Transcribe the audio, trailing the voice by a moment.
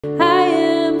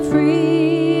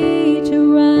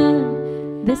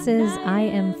This is I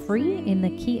Am Free in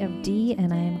the key of D,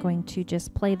 and I am going to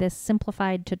just play this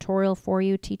simplified tutorial for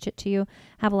you, teach it to you,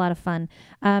 have a lot of fun.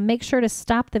 Make sure to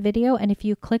stop the video, and if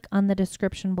you click on the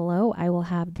description below, I will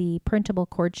have the printable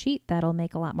chord sheet. That'll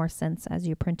make a lot more sense as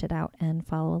you print it out and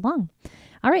follow along.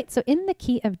 All right, so in the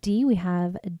key of D, we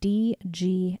have D,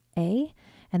 G, A,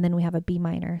 and then we have a B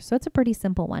minor. So it's a pretty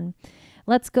simple one.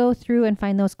 Let's go through and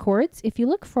find those chords. If you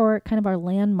look for kind of our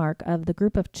landmark of the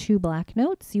group of 2 black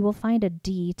notes, you will find a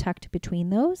D tucked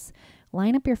between those.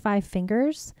 Line up your 5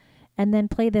 fingers and then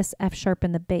play this F sharp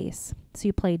in the bass. So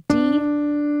you play D,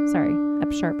 sorry,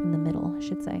 F sharp in the middle, I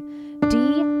should say.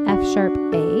 D, F sharp,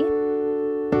 A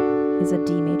is a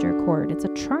D major chord. It's a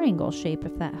triangle shape,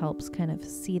 if that helps kind of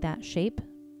see that shape.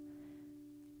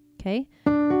 Okay,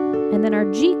 and then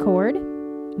our G chord,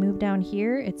 move down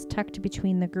here. It's tucked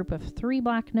between the group of 3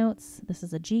 black notes. This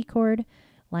is a G chord.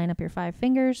 Line up your 5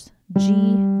 fingers. G,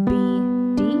 B,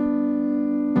 D.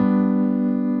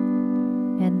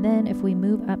 And then if we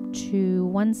move up to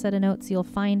 1 set of notes, you'll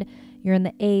find you're in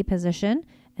the A position,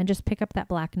 and just pick up that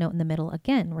black note in the middle.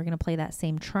 Again, we're going to play that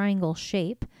same triangle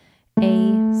shape. A,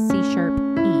 C sharp,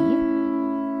 E.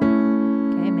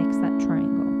 Okay, makes that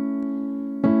triangle.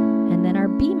 And then our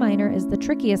B minor is the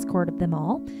trickiest chord of them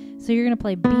all. So you're going to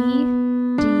play B, D,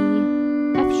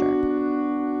 F sharp.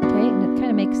 Okay, and it kind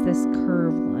of makes this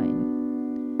curve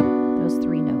line, those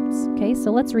 3 notes. Okay, so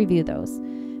let's review those.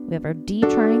 We have our D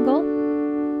triangle,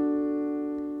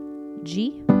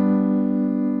 G,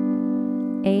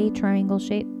 A triangle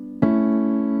shape,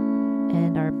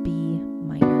 and our B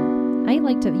minor. I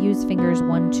like to use fingers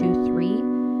 1, 2, 3.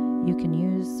 You can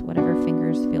use whatever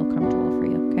fingers feel comfortable for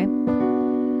you, okay?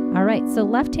 All right, so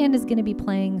left hand is going to be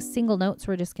playing single notes.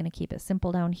 We're just going to keep it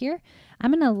simple down here.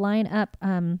 I'm going to line up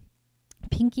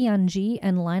pinky on G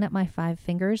and line up my 5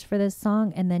 fingers for this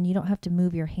song, and then you don't have to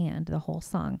move your hand the whole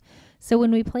song. So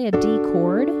when we play a D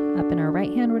chord up in our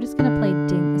right hand, we're just going to play a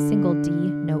single D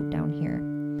note down here.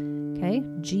 Okay,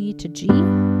 G to G,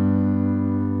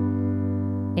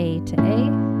 A to A,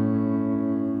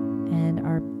 and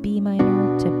our B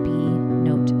minor to B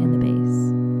note in the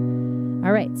bass.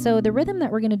 All right, so the rhythm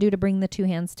that we're going to do to bring the 2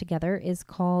 hands together is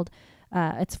called,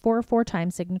 it's 4/4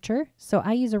 time signature. So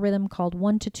I use a rhythm called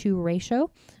 1-to-2 ratio,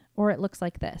 or it looks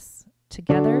like this.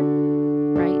 Together,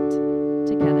 right,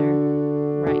 together,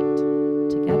 right,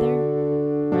 together,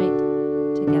 right,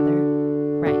 together,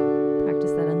 right.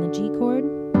 Practice that on the G chord.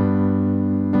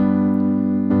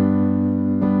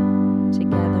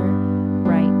 Together,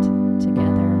 right,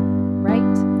 together,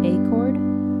 right. A chord.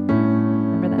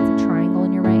 Remember, that's a triangle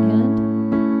in your right hand.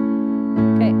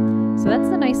 So that's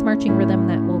the nice marching rhythm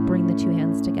that will bring the 2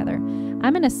 hands together.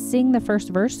 I'm going to sing the first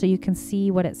verse so you can see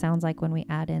what it sounds like when we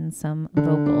add in some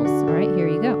vocals. All right, here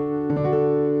you go.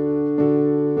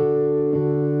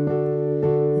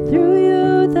 Through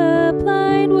you the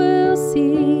blind will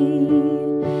see,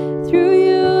 through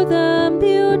you the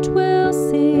mute will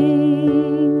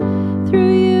sing,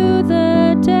 through you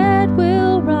the dead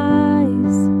will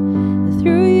rise,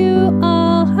 through you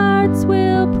all hearts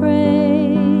will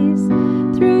praise,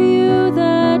 through you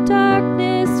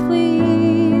darkness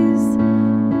flees,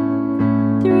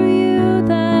 through you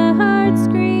the heart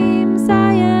screams,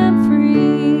 I am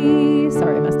free.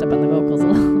 Sorry, I messed up on the vocals a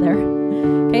little there.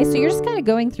 Okay, so you're just kind of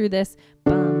going through this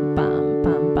bum, bum,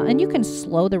 bum, bum, and you can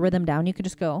slow the rhythm down. You could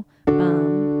just go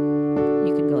bum.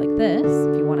 You could go like this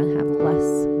if you want to have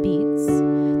less beats.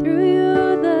 Through you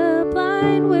the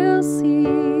blind will see,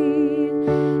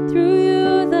 through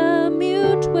you the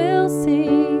mute will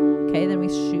sing. Okay, then we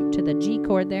shoot to the G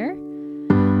chord there.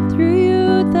 Through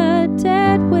you the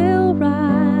dead will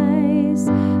rise,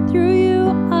 through you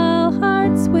all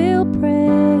hearts will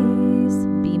praise.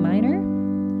 B minor.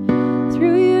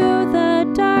 Through you the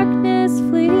darkness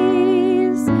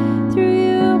flees, through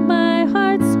you my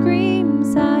heart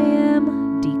screams, I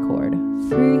am D chord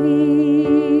free.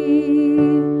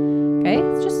 Okay,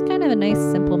 it's just kind of a nice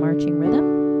simple marching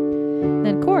rhythm.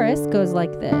 Then chorus goes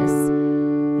like this.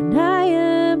 And I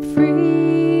am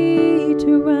free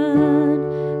to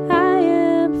run, I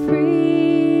am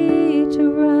free to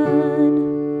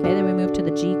run. Okay, then we move to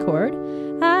the G chord.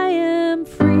 I am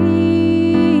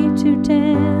free to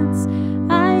dance,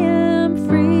 I am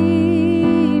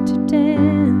free to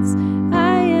dance,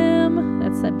 I am,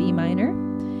 that's that B minor.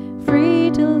 Free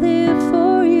to live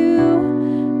for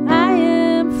you, I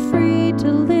am free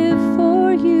to live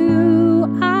for you,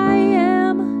 I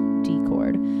am D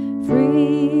chord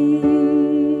free.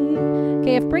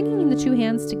 Okay, if bringing the 2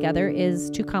 hands together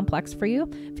is too complex for you,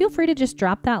 feel free to just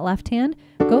drop that left hand,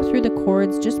 go through the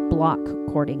chords, just block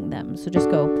chording them. So just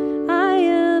go, I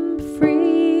am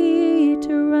free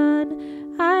to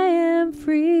run, I am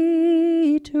free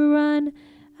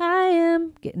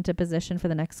into position for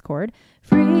the next chord.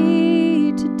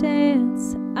 Free to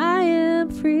dance, I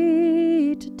am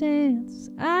free to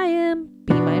dance. I am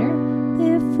B minor,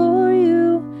 live for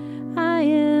you. I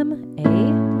am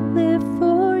A, live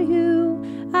for you.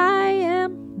 I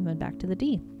am, and then back to the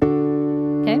D.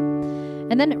 Okay?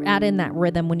 And then add in that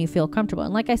rhythm when you feel comfortable.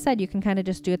 And like I said, you can kind of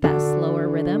just do it that slower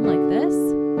rhythm like this.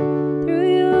 Through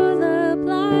you the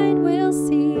blind will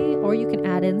see. Or you can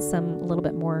add in some a little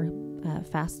bit more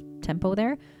fast tempo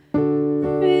there.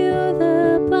 Through you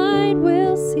the blind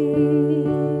will see.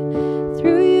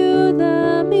 Through you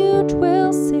the mute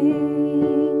will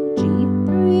sing. G,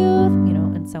 through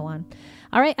you, and so on.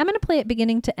 All right, I'm going to play it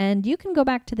beginning to end. You can go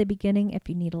back to the beginning if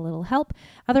you need a little help.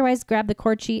 Otherwise, grab the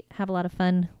chord sheet, have a lot of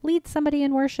fun, lead somebody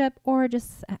in worship, or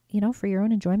just, for your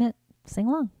own enjoyment, sing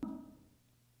along.